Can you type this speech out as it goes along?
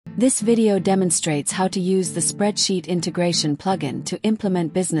This video demonstrates how to use the spreadsheet integration plugin to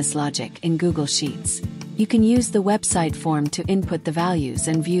implement business logic in Google Sheets. You can use the website form to input the values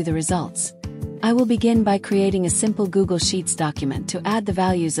and view the results. I will begin by creating a simple Google Sheets document to add the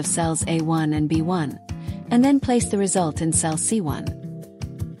values of cells A1 and B1, and then place the result in cell C1.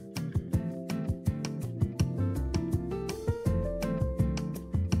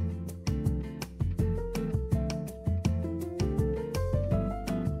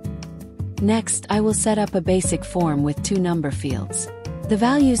 Next, I will set up a basic form with 2 number fields. The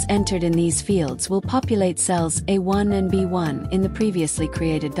values entered in these fields will populate cells A1 and B1 in the previously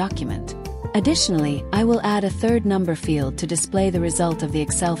created document. Additionally, I will add a 3rd number field to display the result of the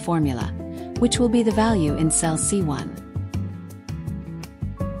Excel formula, which will be the value in cell C1.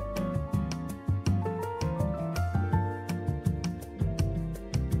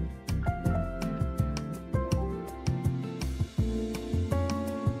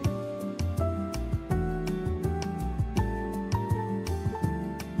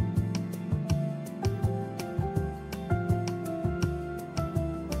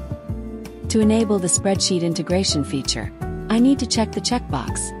 To enable the spreadsheet integration feature, I need to check the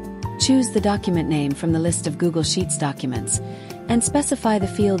checkbox. Choose the document name from the list of Google Sheets documents, and specify the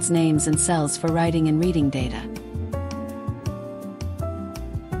fields' names and cells for writing and reading data.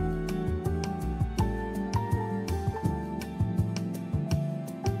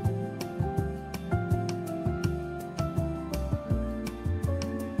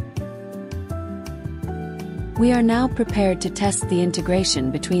 We are now prepared to test the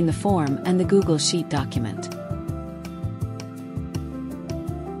integration between the form and the Google Sheet document.